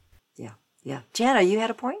 unfortunately. Yeah, yeah. Jana, you had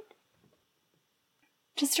a point?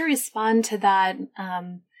 Just to respond to that,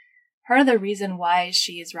 part of the reason why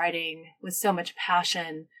she is writing with so much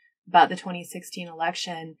passion about the 2016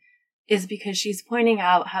 election is because she's pointing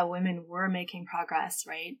out how women were making progress,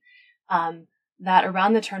 right? That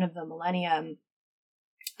around the turn of the millennium,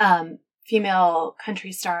 female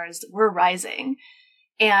country stars were rising.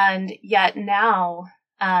 And yet now,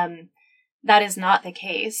 that is not the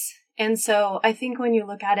case. And so I think when you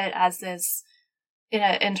look at it as this,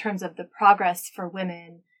 in terms of the progress for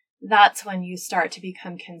women, that's when you start to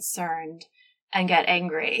become concerned and get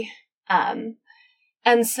angry. And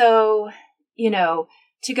so, you know,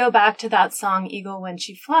 to go back to that song, Eagle When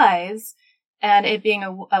She Flies, and it being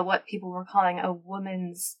a what people were calling a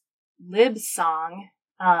woman's lib song,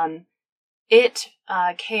 it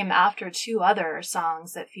came after two other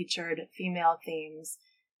songs that featured female themes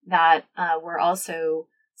that were also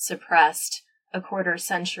suppressed a quarter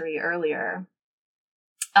century earlier.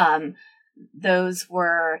 Those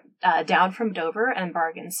were Down from Dover and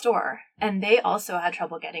Bargain Store, and they also had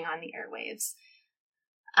trouble getting on the airwaves.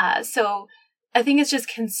 So I think it's just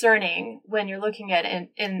concerning when you're looking at it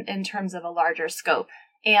in terms of a larger scope.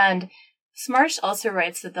 And Smarsh also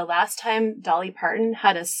writes that the last time Dolly Parton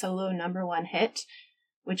had a solo #1 hit,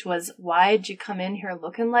 which was Why'd You Come In Here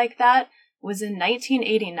Looking Like That, was in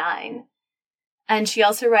 1989. And she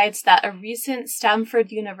also writes that a recent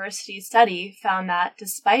Stanford University study found that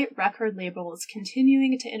despite record labels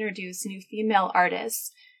continuing to introduce new female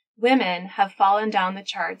artists, women have fallen down the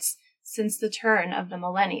charts since the turn of the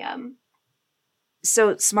millennium.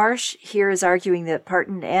 So Smarsh here is arguing that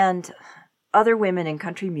Parton and other women in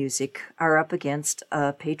country music are up against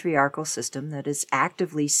a patriarchal system that is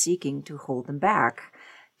actively seeking to hold them back,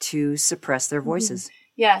 to suppress their voices.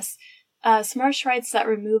 Yes. Smarsh writes that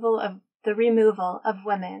the removal of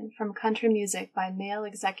women from country music by male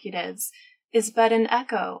executives is but an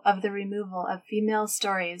echo of the removal of female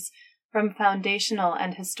stories from foundational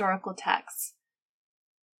and historical texts.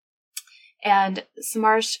 And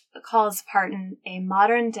Smarsh calls Parton a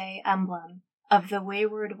modern-day emblem of the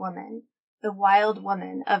wayward woman, the wild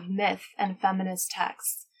woman of myth and feminist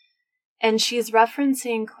texts. And she's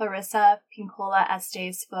referencing Clarissa Pinkola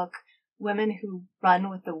Estes' book, Women Who Run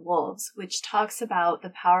with the Wolves, which talks about the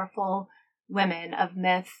powerful women of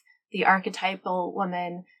myth, the archetypal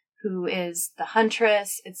woman who is the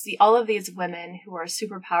huntress. It's all of these women who are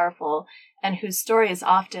super powerful and whose stories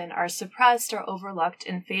often are suppressed or overlooked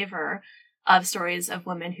in favor of stories of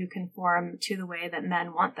women who conform to the way that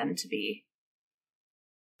men want them to be.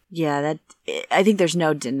 Yeah, I think there's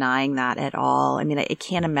no denying that at all. I mean, I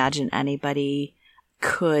can't imagine anybody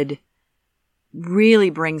could really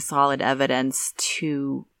bring solid evidence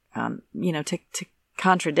to, to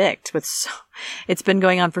contradict it's been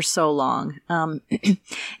going on for so long.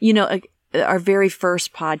 Our very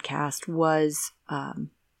first podcast was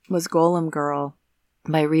Golem Girl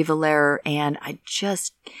by Riva Lehrer. And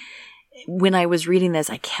when I was reading this,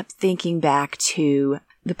 I kept thinking back to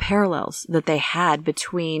the parallels that they had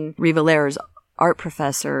between Riva Lehrer's art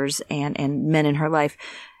professors and men in her life,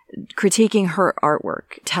 critiquing her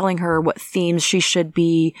artwork, telling her what themes she should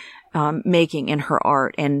be making in her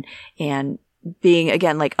art, and being,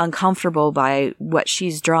 again, like uncomfortable by what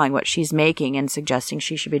she's drawing, what she's making, and suggesting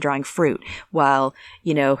she should be drawing fruit while,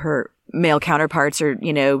 her male counterparts are,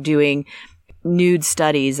 doing nude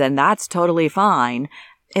studies, and that's totally fine.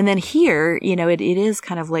 And then here, it is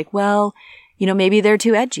kind of like, well, maybe they're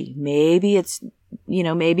too edgy. Maybe it's,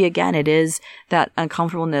 maybe again, it is that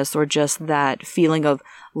uncomfortableness or just that feeling of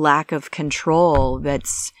lack of control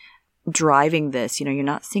that's driving this. You're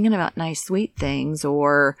not singing about nice, sweet things,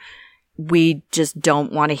 or we just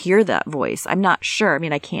don't want to hear that voice. I'm not sure. I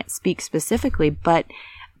mean, I can't speak specifically, but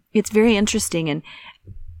it's very interesting. And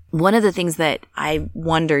one of the things that I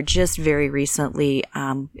wondered just very recently,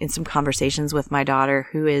 in some conversations with my daughter,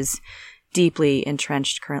 who is deeply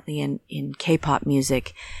entrenched currently in K-pop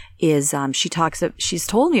music, is she's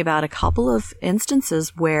told me about a couple of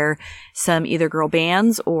instances where some either girl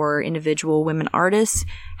bands or individual women artists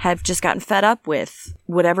have just gotten fed up with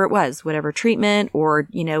whatever it was, whatever treatment, or,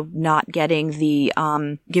 not getting the,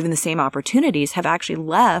 given the same opportunities, have actually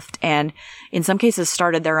left and in some cases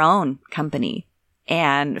started their own company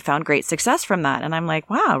and found great success from that. And I'm like,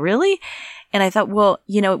 wow, really? And I thought, well,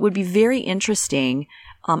 it would be very interesting.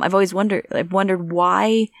 I've wondered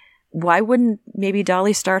why wouldn't maybe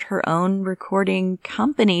Dolly start her own recording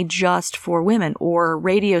company just for women, or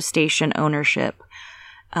radio station ownership?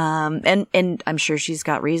 And I'm sure she's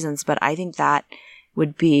got reasons, but I think that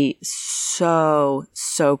would be so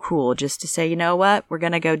cool, just to say, you know what, we're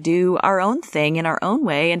going to go do our own thing in our own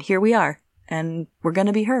way. And here we are, and we're going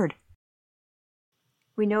to be heard.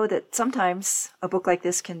 We know that sometimes a book like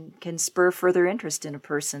this can spur further interest in a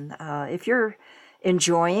person. If you're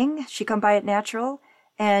enjoying She Come By It Natural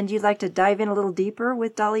and you'd like to dive in a little deeper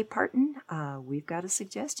with Dolly Parton, we've got a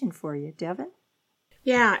suggestion for you. Devin?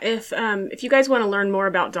 Yeah, if you guys want to learn more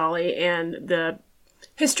about Dolly and the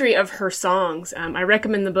history of her songs, I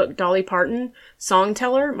recommend the book Dolly Parton,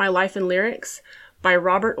 Songteller, My Life and Lyrics, by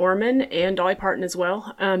Robert Orman and Dolly Parton as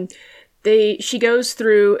well. She goes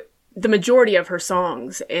through the majority of her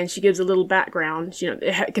songs, and she gives a little background.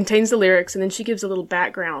 It contains the lyrics, and then she gives a little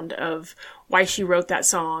background of why she wrote that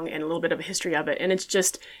song and a little bit of a history of it. And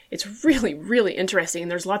it's really, really interesting. And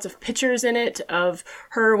there's lots of pictures in it of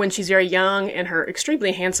her when she's very young and her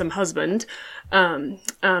extremely handsome husband. Both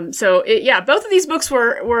of these books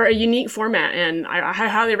were a unique format, and I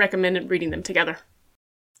highly recommend reading them together.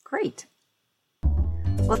 Great.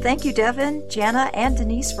 Well, thank you, Devin, Jana, and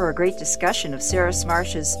Denise, for a great discussion of Sarah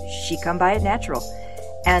Smarsh's She Come By It Natural.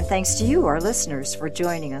 And thanks to you, our listeners, for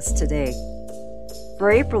joining us today. For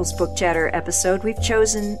April's Book Chatter episode, we've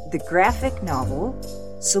chosen the graphic novel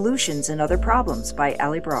Solutions and Other Problems by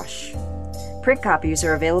Ali Brosh. Print copies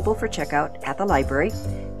are available for checkout at the library,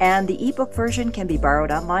 and the ebook version can be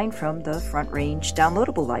borrowed online from the Front Range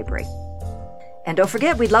downloadable library. And don't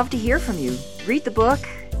forget, we'd love to hear from you. Read the book,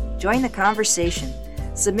 join the conversation.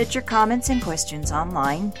 Submit your comments and questions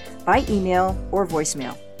online, by email, or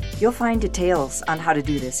voicemail. You'll find details on how to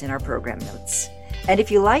do this in our program notes. And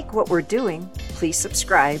if you like what we're doing, please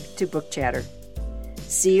subscribe to Book Chatter.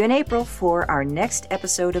 See you in April for our next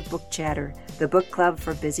episode of Book Chatter, the book club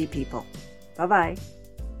for busy people. Bye-bye.